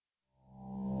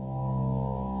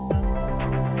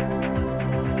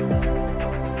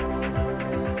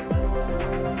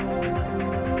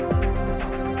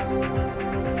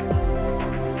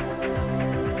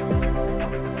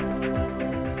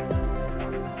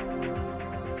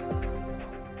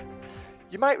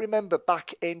You might remember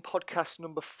back in podcast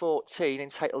number 14,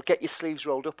 entitled Get Your Sleeves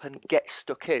Rolled Up and Get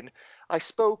Stuck In, I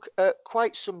spoke at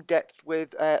quite some depth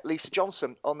with Lisa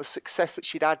Johnson on the success that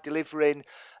she'd had delivering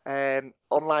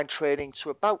online training to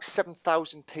about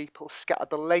 7,000 people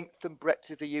scattered the length and breadth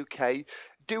of the UK,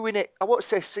 doing it, I won't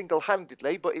say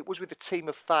single-handedly, but it was with a team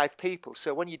of 5 people.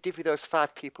 So when you divvy those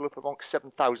 5 people up amongst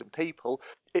 7,000 people,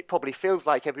 it probably feels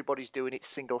like everybody's doing it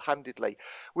single-handedly.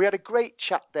 We had a great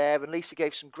chat there, and Lisa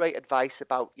gave some great advice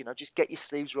about, just get your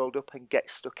sleeves rolled up and get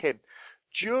stuck in.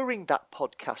 During that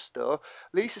podcast, though,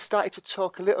 Lisa started to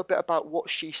talk a little bit about what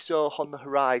she saw on the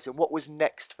horizon, what was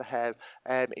next for her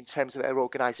in terms of her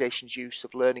organisation's use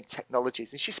of learning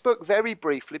technologies. And she spoke very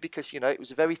briefly, because, it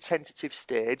was a very tentative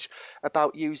stage,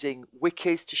 about using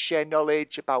wikis to share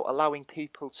knowledge, about allowing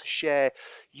people to share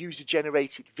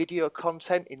user-generated video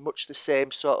content in much the same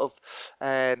sort of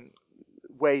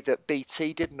way that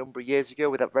BT did a number of years ago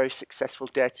with that very successful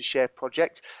Data Share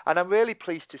project. And I'm really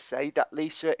pleased to say that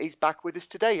Lisa is back with us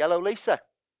today. Hello, Lisa.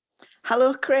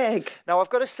 Hello, Craig. Now,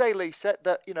 I've got to say, Lisa,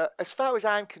 that, as far as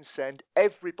I'm concerned,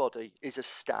 everybody is a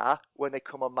star when they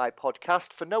come on my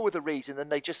podcast for no other reason than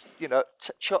they just,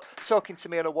 talking to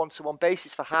me on a one-to-one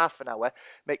basis for half an hour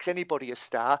makes anybody a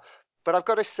star. But I've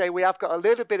got to say, we have got a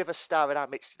little bit of a star in our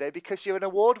mix today because you're an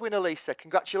award winner, Lisa.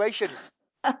 Congratulations.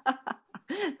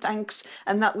 Thanks.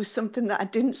 And that was something that I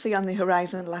didn't see on the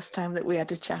horizon last time that we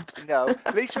had a chat. No,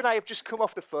 Lisa and I have just come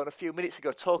off the phone a few minutes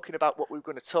ago talking about what we were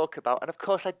going to talk about. And of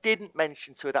course, I didn't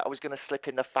mention to her that I was going to slip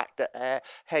in the fact that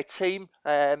her team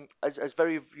has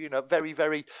very, very,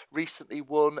 very recently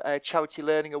won Charity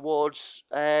Learning Awards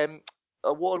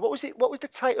award. What was it? What was the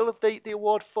title of the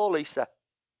award for, Lisa?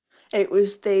 It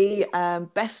was the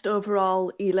best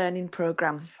overall e-learning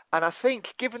program. And I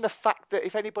think, given the fact that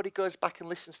if anybody goes back and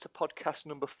listens to podcast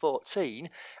number 14,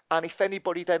 and if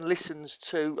anybody then listens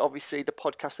to, obviously, the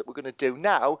podcast that we're going to do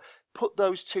now, put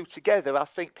those two together, I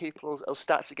think people will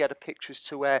start to get a picture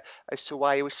as to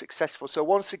why it was successful. So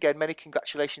once again, many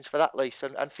congratulations for that,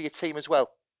 Lisa, and for your team as well.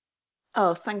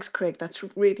 Oh, thanks, Craig. That's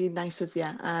really nice of you.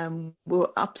 We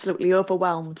were absolutely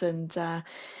overwhelmed, and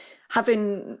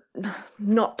having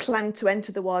not planned to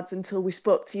enter the awards until we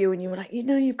spoke to you, and you were like,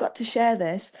 you've got to share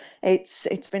this.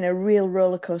 It's been a real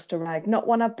roller coaster ride. Not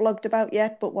one I've blogged about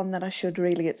yet, but one that I should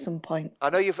really at some point. I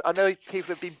know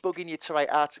people have been bugging you to write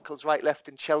articles right, left,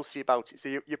 and Chelsea about it, so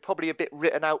you're probably a bit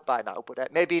written out by now.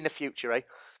 But maybe in the future, eh?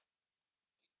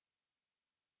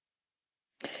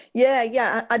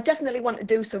 Yeah. I definitely want to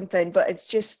do something, but it's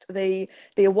just the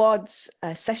awards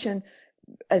session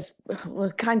as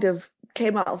well kind of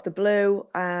came out of the blue,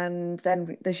 and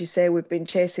then, as you say, we've been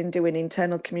doing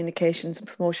internal communications and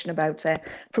promotion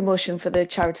for the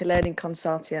Charity Learning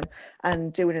Consortium,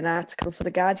 and doing an article for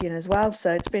the Guardian as well.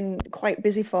 So it's been quite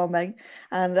busy for me,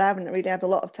 and I haven't really had a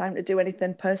lot of time to do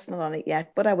anything personal on it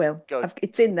yet, but I will. Good.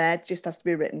 It's in there, it just has to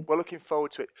be written. We're looking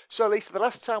forward to it. So, Lisa, the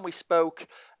last time we spoke,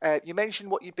 you mentioned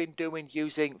what you've been doing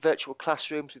using virtual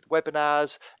classrooms with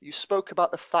webinars. You spoke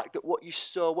about the fact that what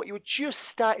you were just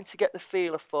starting to get the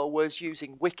feeler for was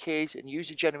using wikis and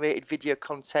user-generated video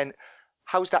content.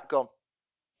 How's that gone?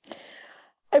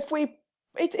 If we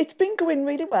It's been going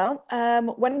really well.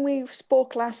 When we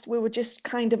spoke last, we were just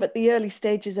kind of at the early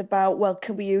stages about, well,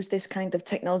 can we use this kind of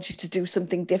technology to do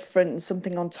something different and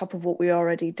something on top of what we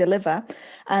already deliver?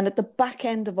 And at the back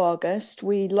end of August,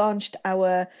 we launched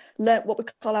what we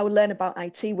call our Learn About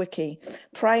IT wiki.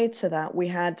 Prior to that, we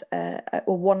had a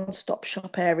one-stop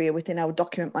shop area within our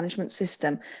document management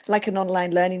system, like an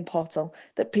online learning portal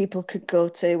that people could go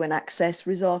to and access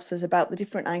resources about the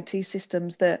different IT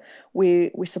systems that we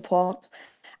support.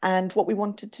 And what we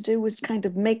wanted to do was kind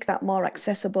of make that more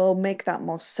accessible, make that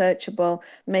more searchable,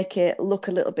 make it look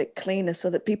a little bit cleaner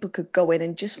so that people could go in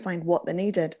and just find what they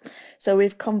needed. So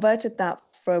we've converted that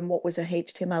from what was a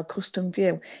HTML custom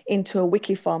view into a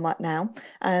wiki format now.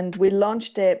 And we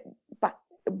launched it back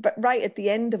right at the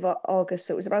end of August,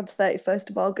 so it was around the 31st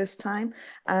of August time,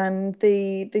 and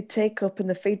the take up and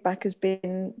the feedback has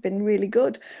been really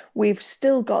good. We've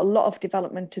still got a lot of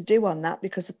development to do on that,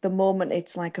 because at the moment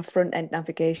it's like a front end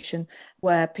navigation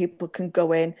where people can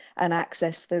go in and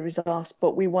access the resource,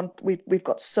 but we've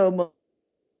got so much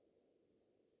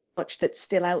that's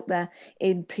still out there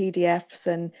in PDFs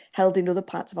and held in other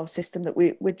parts of our system that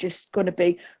we're just going to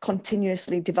be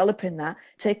continuously developing that,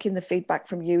 taking the feedback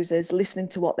from users, listening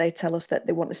to what they tell us that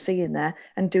they want to see in there,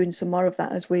 and doing some more of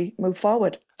that as we move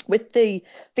forward. With the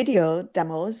video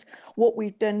demos, what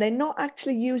we've done, they're not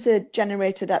actually user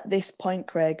generated at this point,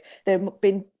 Craig. They've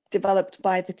been developed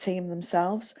by the team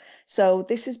themselves. So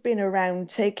this has been around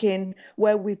taking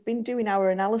where we've been doing our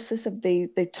analysis of the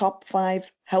top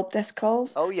 5 help desk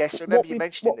calls. Oh, yes, I remember What you we've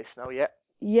mentioning what this now, yeah.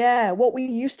 Yeah, what we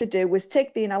used to do was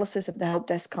take the analysis of the help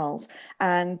desk calls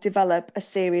and develop a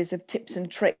series of tips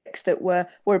and tricks that were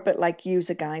a bit like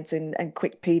user guides and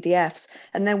quick PDFs.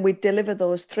 And then we'd deliver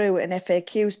those through an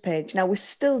FAQs page. Now we're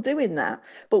still doing that,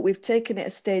 but we've taken it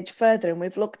a stage further and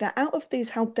we've looked at out of these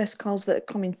help desk calls that are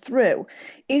coming through,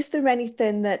 is there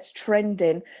anything that's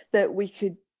trending that we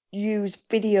could use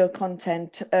video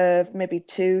content of maybe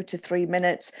 2 to 3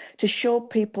 minutes to show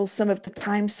people some of the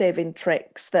time saving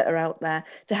tricks that are out there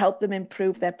to help them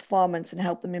improve their performance and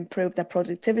help them improve their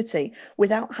productivity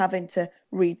without having to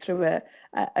read through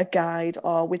a guide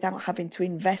or without having to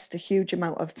invest a huge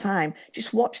amount of time.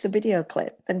 Just watch the video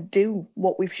clip and do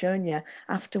what we've shown you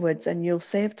afterwards, and you'll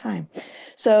save time.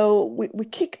 So we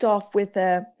kicked off with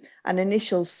an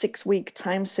initial 6 week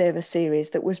time saver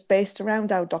series that was based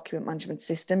around our document management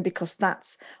system because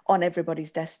that's on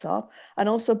everybody's desktop, and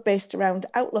also based around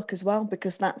Outlook as well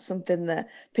because that's something that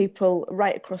people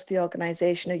right across the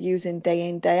organization are using day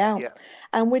in, day out. Yeah.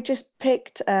 And we just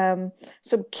picked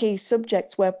some key subjects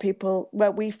where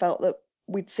we felt that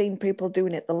we'd seen people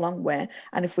doing it the long way,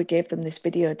 and if we gave them this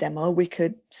video demo, we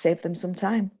could save them some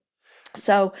time.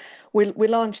 So we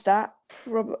launched that.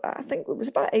 I think it was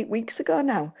about 8 weeks ago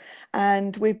now,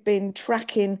 and we've been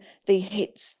tracking the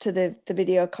hits to the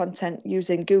video content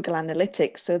using Google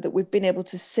Analytics, so that we've been able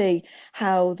to see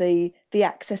how the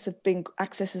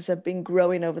accesses have been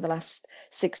growing over the last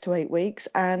 6 to 8 weeks,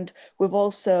 and we've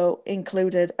also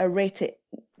included a rate it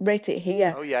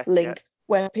here Oh yes, yeah. link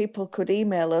where people could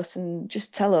email us and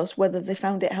just tell us whether they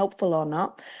found it helpful or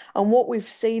not. And what we've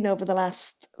seen over the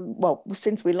last, well,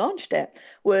 since we launched it,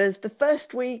 was the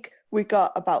first week we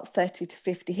got about 30 to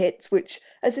 50 hits, which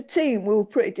as a team we were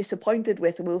pretty disappointed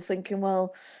with. And we were thinking,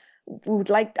 well, we would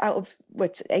like out of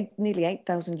what's nearly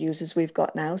 8,000 users we've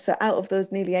got now. So out of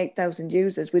those nearly 8,000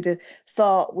 users, we'd have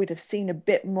thought we'd have seen a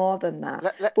bit more than that.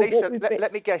 But what Lisa, we've been,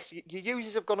 let me guess. Your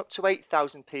users have gone up to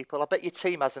 8,000 people. I bet your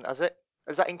team hasn't, has it?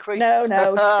 Has that increased? no,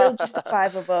 no, still just the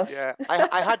five of us. Yeah,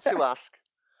 I had to ask.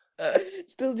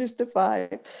 Still just a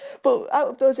five. But out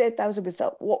of those 8,000, we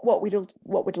thought what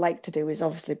we'd like to do is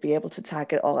obviously be able to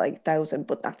target all 8,000,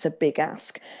 but that's a big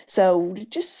ask. So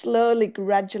just slowly,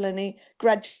 gradually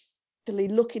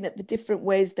looking at the different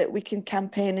ways that we can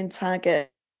campaign and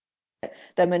target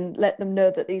them and let them know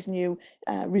that these new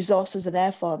resources are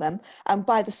there for them. And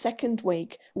by the second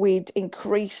week, we'd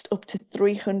increased up to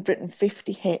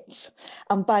 350 hits.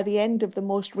 And by the end of the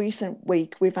most recent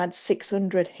week, we've had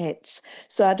 600 hits.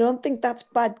 So I don't think that's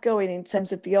bad going in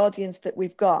terms of the audience that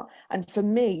we've got. And for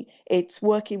me, it's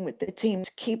working with the team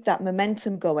to keep that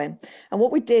momentum going. And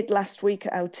what we did last week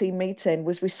at our team meeting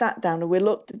was we sat down and we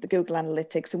looked at the Google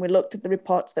Analytics and we looked at the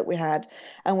reports that we had,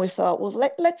 and we thought,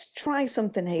 well, let's try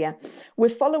something here. We're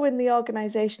following the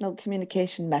organizational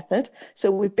communication method. So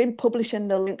we've been publishing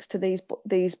the links to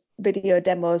these video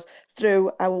demos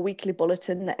through our weekly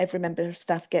bulletin that every member of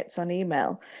staff gets on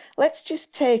email. Let's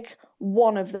just take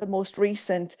one of the most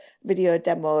recent video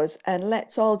demos and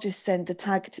let's all just send a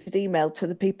targeted email to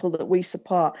the people that we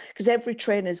support, because every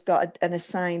trainer's got an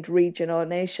assigned region or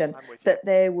nation I'm with you. that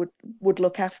they would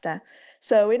look after.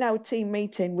 So in our team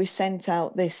meeting, we sent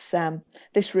out this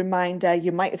reminder.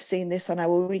 You might have seen this on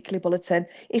our weekly bulletin.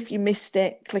 If you missed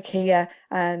it, click here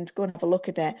and go and have a look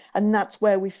at it. And that's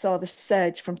where we saw the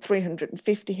surge from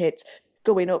 350 hits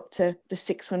going up to the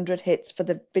 600 hits for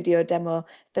the video demo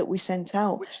that we sent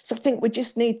out. Which So I think we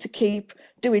just need to keep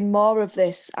doing more of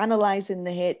this, analysing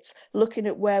the hits, looking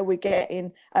at where we're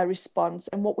getting a response.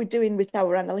 And what we're doing with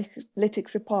our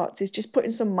analytics reports is just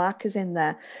putting some markers in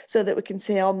there so that we can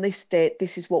say on this date,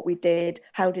 this is what we did.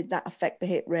 How did that affect the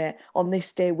hit rate? On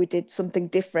this day, we did something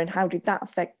different. How did that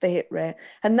affect the hit rate?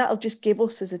 And that'll just give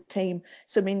us as a team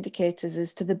some indicators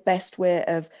as to the best way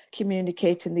of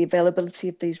communicating the availability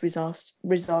of these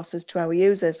resources to our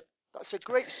users. That's a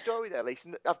great story there, Lisa.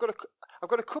 And I've got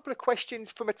a couple of questions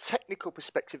from a technical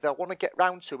perspective that I want to get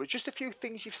round to. But just a few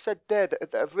things you've said there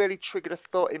that have really triggered a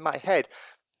thought in my head.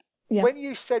 Yeah. When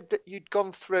you said that you'd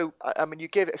gone through, I mean, you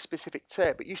gave it a specific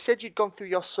term, but you said you'd gone through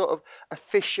your sort of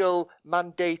official,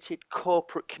 mandated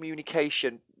corporate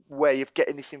communication way of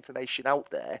getting this information out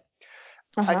there.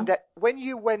 And Uh-huh. that when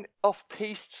you went off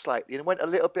piste slightly and went a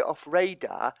little bit off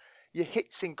radar, your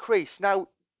hits increased. Now,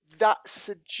 that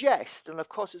suggests, and of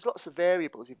course, there's lots of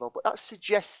variables involved, but that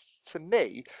suggests to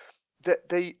me that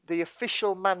the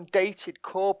official mandated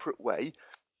corporate way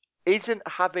isn't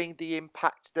having the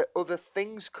impact that other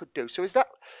things could do. So is that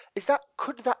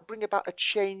could that bring about a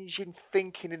change in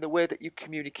thinking in the way that you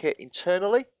communicate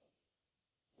internally?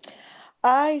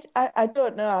 I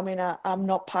don't know. I mean, I'm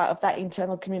not part of that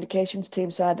internal communications team,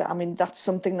 so I mean, that's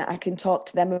something that I can talk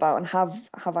to them about and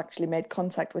have actually made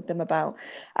contact with them about.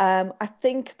 I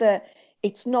think that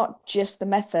it's not just the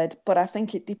method, but I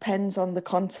think it depends on the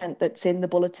content that's in the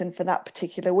bulletin for that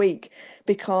particular week.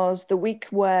 Because the week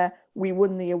where we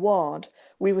won the award,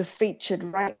 we were featured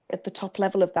right at the top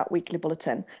level of that weekly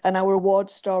bulletin, and our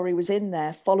award story was in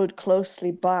there, followed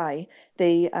closely by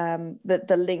the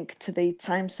link to the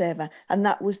time saver, and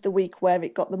that was the week where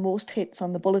it got the most hits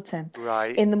on the bulletin.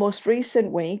 Right. In the most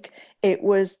recent week, there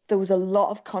was a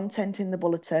lot of content in the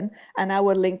bulletin, and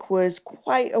our link was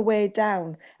quite a way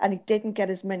down, and it didn't get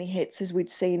as many hits as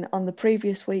we'd seen on the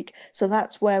previous week. So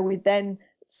that's where we then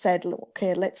said,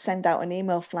 okay, let's send out an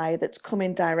email flyer that's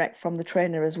coming direct from the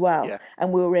trainer as well, Yeah.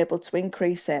 and we were able to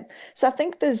increase it. So I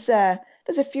think there's a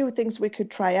few things we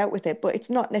could try out with it, but it's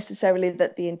not necessarily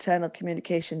that the internal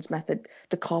communications method,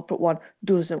 the corporate one,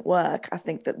 doesn't work. I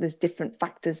think that there's different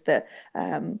factors that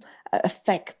um,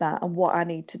 affect that, and what I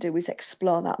need to do is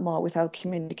explore that more with our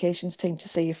communications team to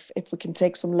see if we can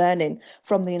take some learning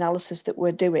from the analysis that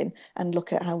we're doing and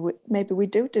look at how maybe we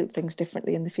do things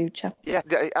differently in the future. Yeah,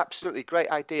 absolutely great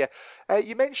idea.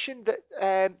 You mentioned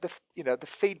that the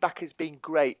feedback has been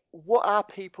great. What are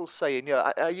people saying?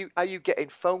 Are you getting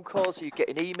phone calls? Are you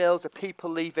getting emails? Are people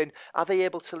leaving? Are they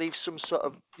able to leave some sort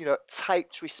of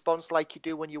typed response like you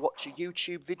do when you watch a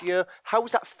YouTube video? How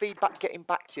is that feedback getting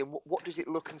back to you, and what does it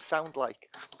look and sound like?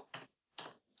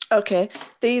 Okay,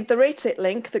 the rate it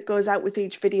link that goes out with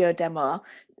each video demo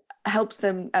helps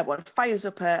them, well, fires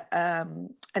up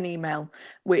an email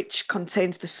which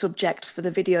contains the subject for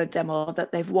the video demo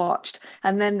that they've watched.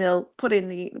 And then they'll put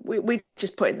in we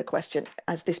just put in the question,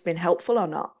 has this been helpful or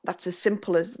not? That's as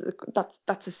simple as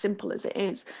it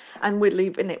is. And we're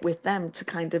leaving it with them to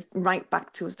kind of write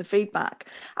back to us the feedback.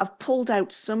 I've pulled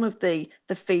out some of the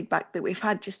feedback that we've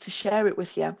had just to share it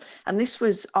with you. And this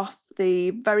was off the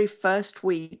very first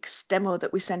week's demo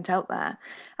that we sent out there.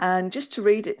 And just to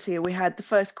read it to you, we had the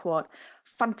first quote: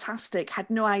 fantastic, had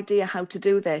no idea how to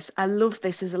do this. I love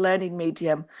this as a learning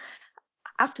medium.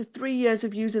 After 3 years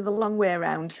of using the long way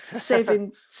around,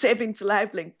 saving to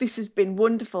LiveLink, this has been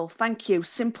wonderful. Thank you.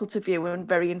 Simple to view and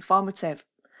very informative.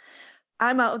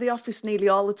 I'm out of the office nearly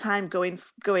all the time going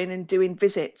and doing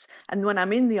visits. And when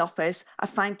I'm in the office, I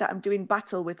find that I'm doing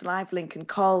battle with LiveLink and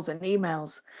calls and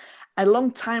emails. A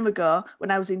long time ago,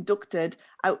 when I was inducted,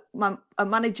 a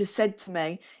manager said to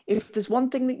me, if there's one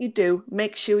thing that you do,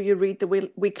 make sure you read the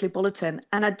weekly bulletin.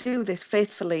 And I do this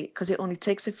faithfully because it only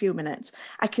takes a few minutes.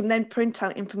 I can then print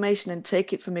out information and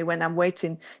take it for me when I'm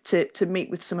waiting to meet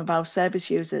with some of our service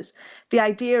users. The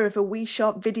idea of a wee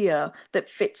short video that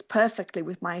fits perfectly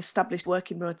with my established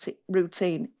working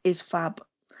routine is fab.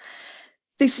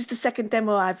 This is the second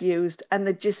demo I've used, and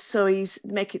they're just so easy,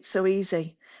 make it so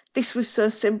easy. This was so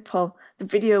simple. The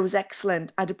video was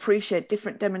excellent. I'd appreciate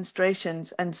different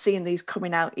demonstrations and seeing these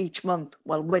coming out each month.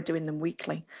 Well, we're doing them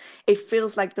weekly. It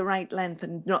feels like the right length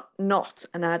and not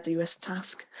an arduous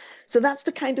task. So that's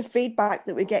the kind of feedback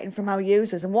that we're getting from our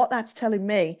users. And what that's telling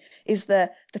me is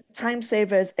that the time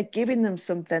savers are giving them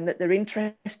something that they're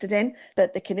interested in,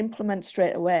 that they can implement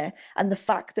straight away. And the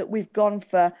fact that we've gone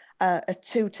for a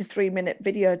 2 to 3 minute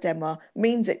video demo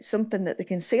means it's something that they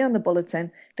can see on the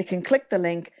bulletin, they can click the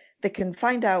link, they can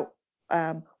find out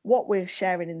what we're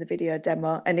sharing in the video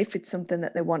demo, and if it's something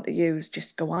that they want to use,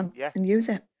 just go on Yeah. and use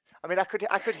it. I mean, I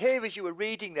could hear as you were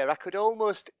reading there, I could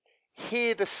almost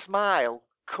hear the smile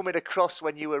coming across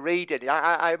when you were reading.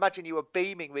 I imagine you were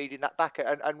beaming reading that back,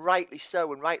 and rightly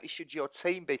so, and rightly should your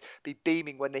team be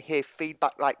beaming when they hear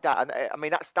feedback like that. And I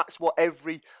mean, that's what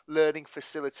every learning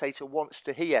facilitator wants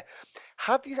to hear.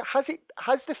 Has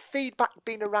the feedback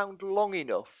been around long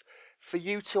enough for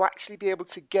you to actually be able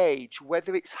to gauge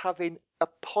whether it's having a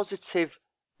positive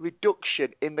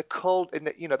reduction in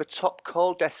the top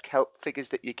call desk help figures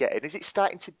that you're getting? Is it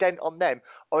starting to dent on them,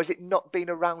 or has it not been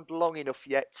around long enough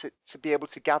yet to be able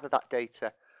to gather that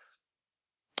data?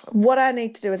 What I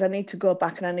need to do is I need to go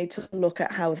back and I need to look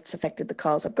at how it's affected the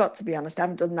calls. I've got to be honest, I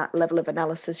haven't done that level of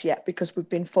analysis yet because we've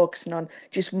been focusing on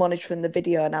just monitoring the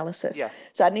video analysis. Yeah.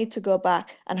 So I need to go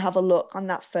back and have a look on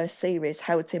that first series,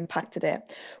 how it's impacted it.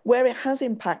 Where it has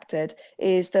impacted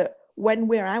is that when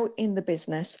we're out in the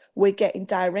business, we're getting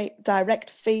direct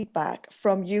feedback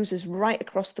from users right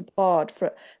across the board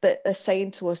that are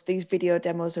saying to us these video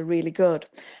demos are really good.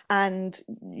 And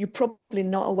you're probably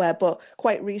not aware, but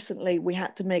quite recently we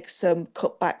had to make some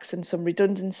cutbacks and some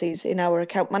redundancies in our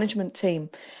account management team.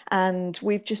 And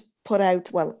we've just put out,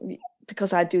 well,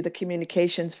 because I do the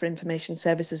communications for information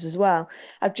services as well,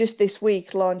 I've just this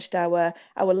week launched our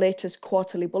latest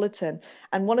quarterly bulletin.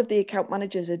 And one of the account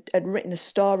managers had written a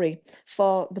story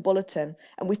for the bulletin.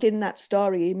 And within that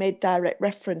story, he made direct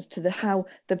reference to how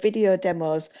the video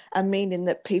demos are meaning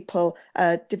that people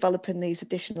are developing these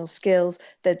additional skills,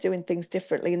 they're doing things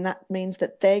differently, and that means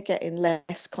that they're getting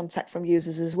less contact from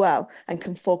users as well and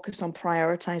can focus on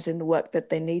prioritizing the work that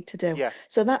they need to do. Yeah.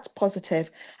 So that's positive.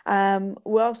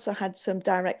 We also had some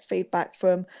direct feedback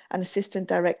from an assistant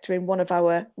director in one of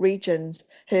our regions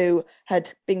who had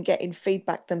been getting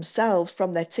feedback themselves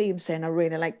from their team saying, I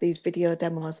really like these video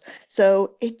demos.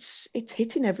 So it's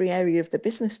hitting every area of the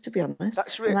business, to be honest,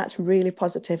 That's and re that's really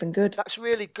positive and good. That's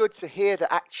really good to hear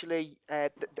that actually,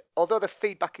 although the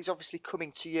feedback is obviously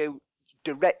coming to you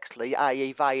directly,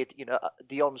 i.e., via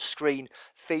the on-screen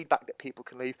feedback that people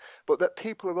can leave, but that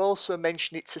people are also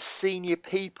mentioning it to senior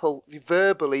people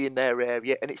verbally in their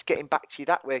area, and it's getting back to you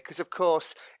that way. Because of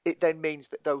course, it then means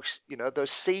that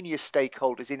those senior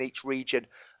stakeholders in each region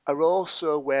are also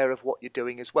aware of what you're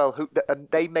doing as well. And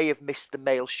they may have missed the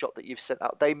mail shot that you've sent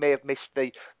out. They may have missed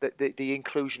the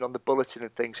inclusion on the bulletin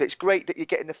and things. So it's great that you're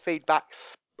getting the feedback,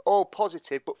 all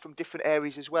positive, but from different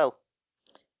areas as well.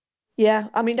 Yeah,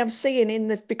 I mean, I'm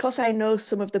seeing because I know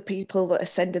some of the people that are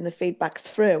sending the feedback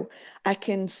through, I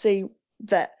can see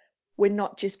that we're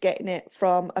not just getting it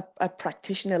from a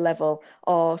practitioner level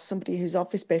or somebody who's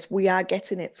office based. We are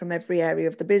getting it from every area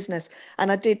of the business.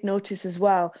 And I did notice as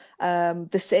well,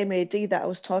 the same AD that I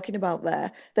was talking about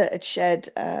there that had shared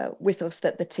with us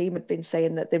that the team had been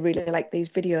saying that they really like these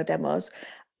video demos,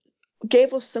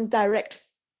 gave us some direct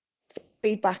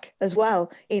feedback as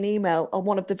well in email on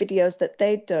one of the videos that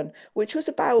they'd done, which was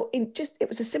about it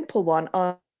was a simple one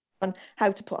on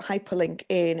how to put a hyperlink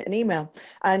in an email.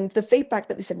 And the feedback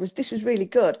that they said was this was really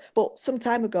good, but some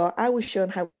time ago I was shown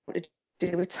how to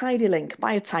do a tidy link.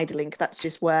 By a tidy link, that's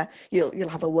just where you'll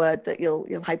have a word that you'll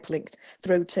hyperlink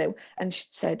through to. And she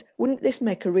said, wouldn't this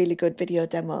make a really good video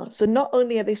demo? So not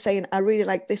only are they saying I really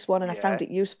like this one and I Yeah, found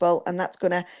it useful and that's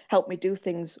going to help me do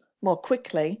things more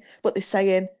quickly, but they're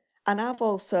saying, and I've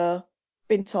also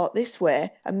been taught this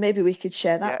way, and maybe we could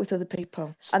share yeah. that with other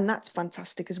people. And that's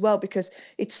fantastic as well, because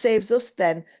it saves us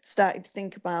then starting to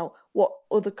think about what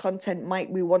other content might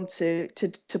we want to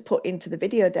put into the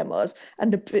video demos,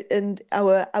 and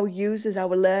our users,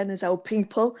 our learners, our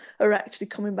people are actually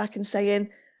coming back and saying,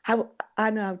 how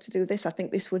I know how to do this. I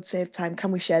think this would save time.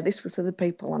 Can we share this with other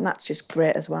people? And that's just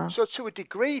great as well. So to a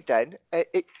degree, then I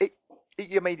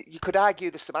mean, you could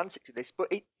argue the semantics of this,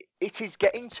 but it is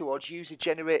getting towards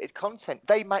user-generated content.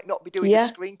 They might not be doing the Yeah,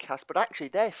 screencast, but actually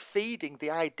they're feeding the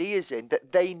ideas in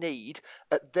that they need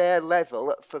at their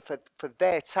level for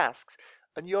their tasks,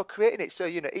 and you're creating it. So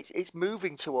it's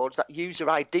moving towards that user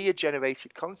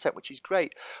idea-generated content, which is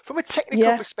great. From a technical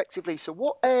yeah. perspective, Lisa,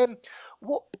 what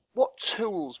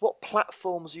tools, what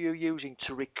platforms are you using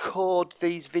to record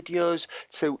these videos,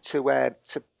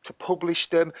 to publish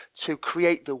them, to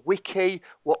create the wiki?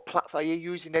 What platform are you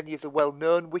using? Any of the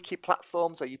well-known wiki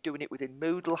platforms? Are you doing it within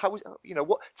Moodle? How is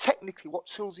what technically what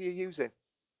tools are you using?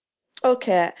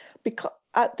 Okay, because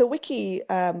the wiki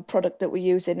product that we're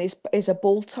using is a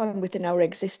bolt-on within our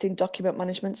existing document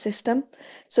management system.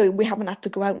 So we haven't had to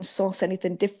go out and source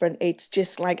anything different. It's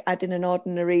just like adding an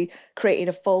ordinary, creating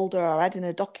a folder or adding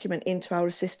a document into our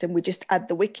system. We just add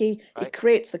the wiki, Right? it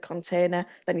creates the container,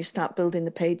 then you start building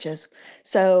the pages.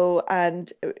 So,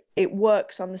 and it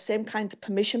works on the same kind of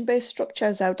permission-based structure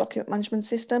as our document management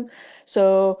system.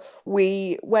 So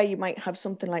where you might have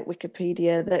something like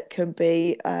Wikipedia that can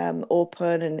be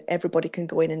open and everybody can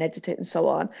go in and edit it and so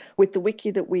on. With the wiki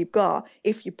that we've got,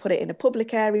 if you put it in a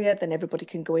public area, then everybody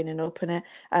can go in and open it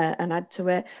and add to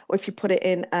it. Or if you put it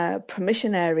in a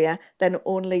permission area, then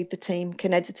only the team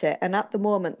can edit it. And at the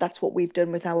moment, that's what we've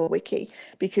done with our wiki,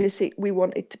 because we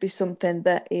want it to be something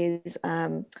that is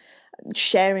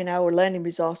sharing our learning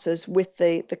resources with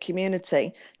the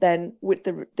community, then with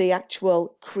the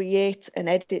actual create and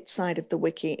edit side of the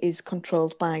wiki is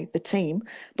controlled by the team,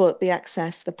 but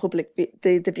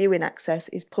the viewing access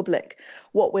is public.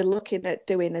 What we're looking at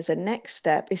doing as a next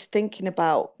step is thinking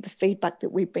about the feedback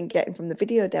that we've been getting from the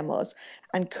video demos,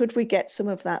 and could we get some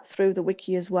of that through the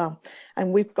wiki as well?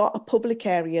 And we've got a public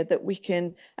area that we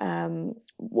can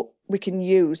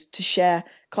use to share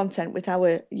content with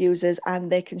our users, and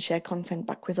they can share content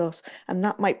back with us. And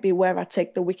that might be where I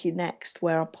take the wiki next,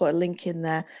 where I put a link in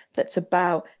there that's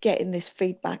about getting this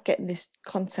feedback, getting this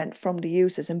content from the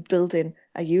users and building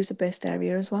a user-based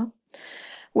area as well.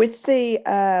 With the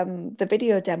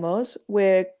video demos,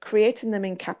 we're creating them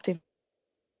in Captivate,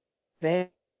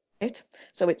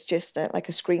 So it's just like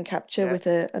a screen capture Yeah. with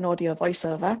an audio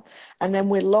voiceover. And then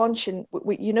we're launching,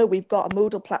 we've got a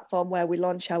Moodle platform where we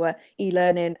launch our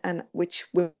e-learning and which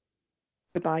we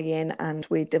buy in and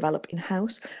we develop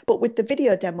in-house. But with the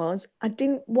video demos, I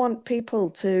didn't want people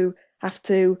to have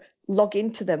to log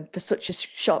into them for such a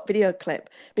short video clip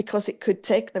because it could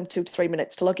take them 2 to 3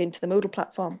 minutes to log into the Moodle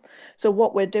platform. So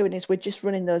what we're doing is we're just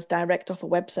running those direct off a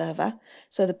web server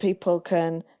so that people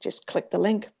can just click the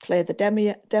link, play the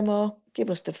demo, give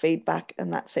us the feedback,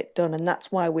 and that's it done. And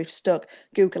that's why we've stuck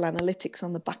Google Analytics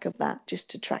on the back of that just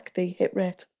to track the hit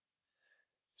rate.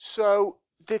 So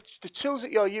the tools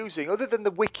that you're using, other than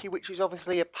the wiki, which is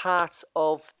obviously a part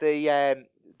of the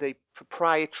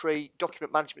proprietary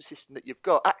document management system that you've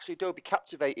got, actually Adobe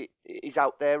Captivate is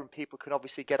out there, and people can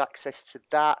obviously get access to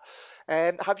that.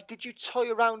 Did you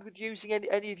toy around with using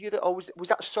any of the other, or was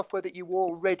that software that you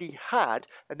already had,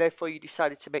 and therefore you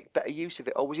decided to make better use of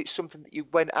it, or was it something that you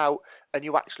went out and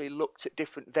you actually looked at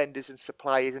different vendors and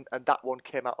suppliers, and that one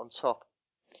came out on top?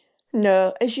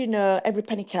 No, as you know, every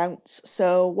penny counts.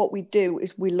 So what we do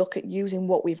is we look at using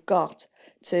what we've got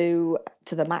to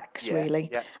the max, Yeah, really.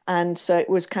 yeah, And so it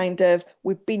was kind of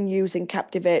we've been using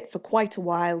Captivate for quite a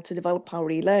while to develop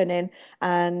our e-learning,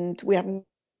 and we haven't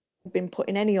been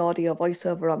putting any audio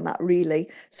voiceover on that really.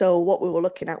 So what we were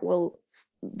looking at, well,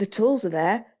 the tools are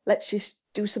there. Let's just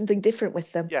do something different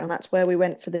with them. yeah. And that's where we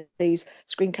went for these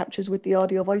screen captures with the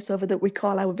audio voiceover that we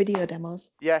call our video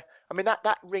demos. Yeah, I mean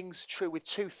that rings true with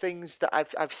two things that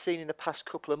I've seen in the past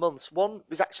couple of months. One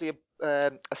was actually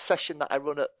a session that I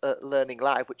run at Learning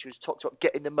Live, which was talked about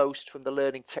getting the most from the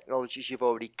learning technologies you've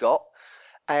already got.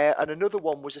 And another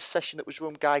one was a session that was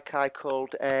run by a guy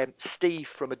called Steve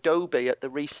from Adobe at the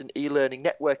recent e-learning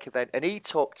network event, and he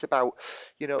talked about,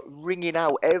 ringing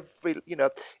out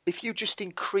if you just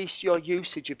increase your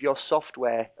usage of your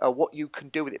software or what you can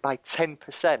do with it by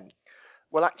 10%.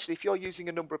 Well, actually, if you're using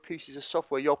a number of pieces of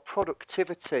software, your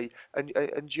productivity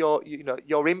and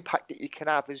your impact that you can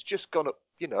have has just gone up,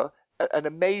 an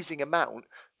amazing amount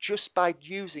just by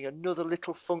using another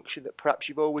little function that perhaps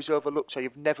you've always overlooked or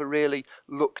you've never really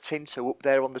looked into up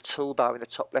there on the toolbar in the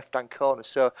top left-hand corner.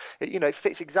 So, it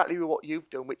fits exactly with what you've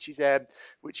done, which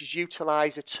is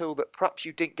utilize a tool that perhaps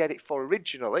you didn't get it for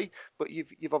originally, but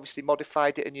you've obviously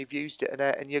modified it and you've used it,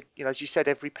 and as you said,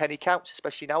 every penny counts,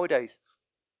 especially nowadays.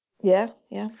 Yeah,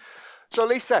 yeah. So,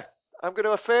 Lisa, I'm going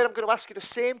to ask you the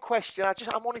same question.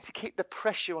 I'm wanting to keep the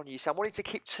pressure on you. So I'm wanting to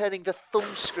keep turning the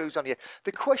thumb screws on you.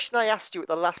 The question I asked you at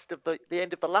the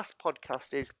end of the last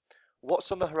podcast is,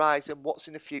 what's on the horizon? What's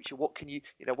in the future? What can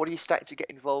what are you starting to get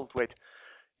involved with?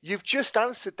 You've just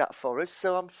answered that for us,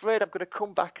 so I'm afraid I'm going to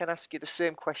come back and ask you the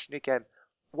same question again.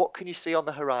 What can you see on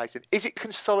the horizon? Is it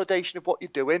consolidation of what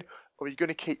you're doing, or are you going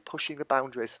to keep pushing the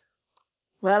boundaries?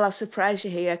 Well, I'll surprise you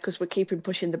here because we're keeping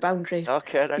pushing the boundaries.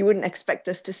 Okay, then. You wouldn't expect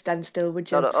us to stand still,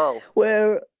 would Not you? at all.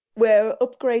 We're we're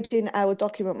upgrading our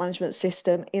document management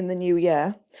system in the new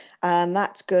year, and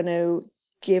that's going to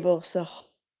give us a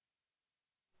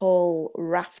whole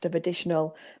raft of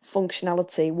additional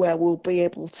functionality where we'll be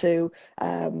able to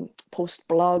post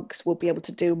blogs, we'll be able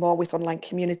to do more with online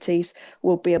communities,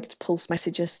 we'll be able to pulse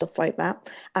messages, stuff like that.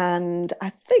 And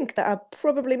I think that I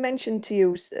probably mentioned to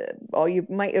you, or you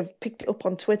might have picked it up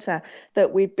on Twitter,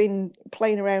 that we've been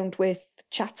playing around with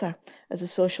Chatter as a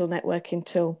social networking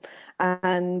tool.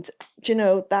 And,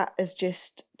 that has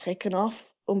just taken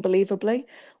off unbelievably.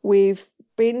 We've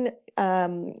been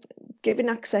given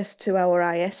access to our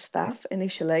IS staff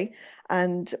initially,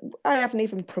 and I haven't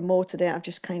even promoted it. I've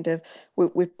just kind of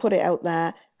we've put it out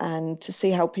there and to see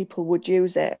how people would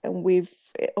use it. And we've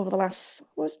over the last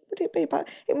would it be about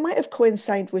it might have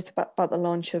coincided with about the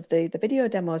launch of the video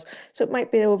demos, so it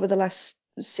might be over the last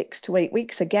 6 to 8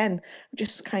 weeks again.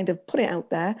 Just kind of put it out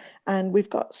there, and we've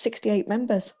got 68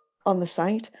 members on the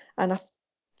site, and I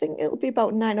think it'll be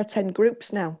about 9 or 10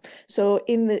 groups now. So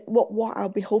in the what I'll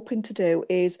be hoping to do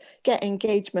is get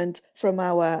engagement from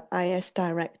our IS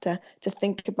director to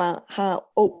think about how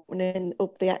opening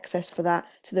up the access for that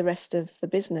to the rest of the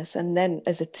business. And then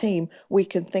as a team, we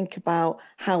can think about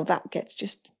how that gets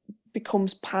just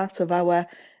becomes part of our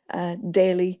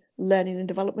daily learning and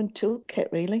development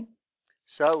toolkit, really.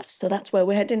 So, So that's where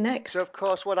we're heading So, next. of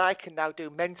course, what I can now do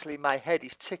mentally in my head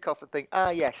is tick off and think,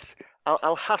 yes,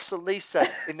 I'll hassle Lisa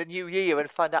in the new year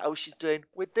and find out how she's doing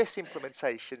with this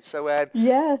implementation. So,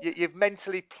 Yeah, you've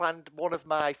mentally planned one of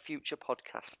my future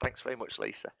podcasts. Thanks very much,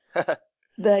 Lisa.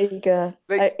 there you go.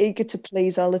 Lisa, Eager to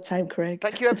please all the time, Craig.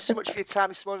 thank you ever so much for your time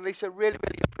this morning, Lisa. Really,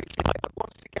 really appreciate it. But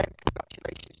once again,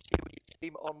 congratulations to you and your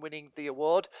team on winning the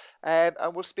award. And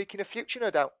we'll speak in the future,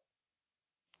 no doubt.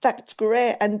 That's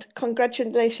great. And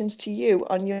congratulations to you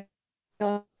on your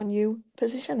your new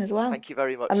position as well. Thank you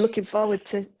very I'm much. looking forward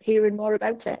to hearing more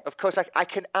about it. Of course, I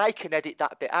can edit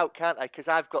that bit out, can't I? Because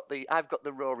I've got the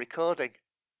raw recording.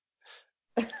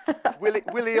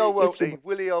 Will he or won't If he? you,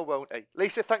 Will he or won't he?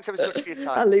 Lisa, thanks ever so much for your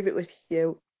time. I'll leave it with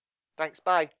you. Thanks.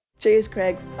 Bye. Cheers,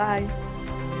 Craig. Bye.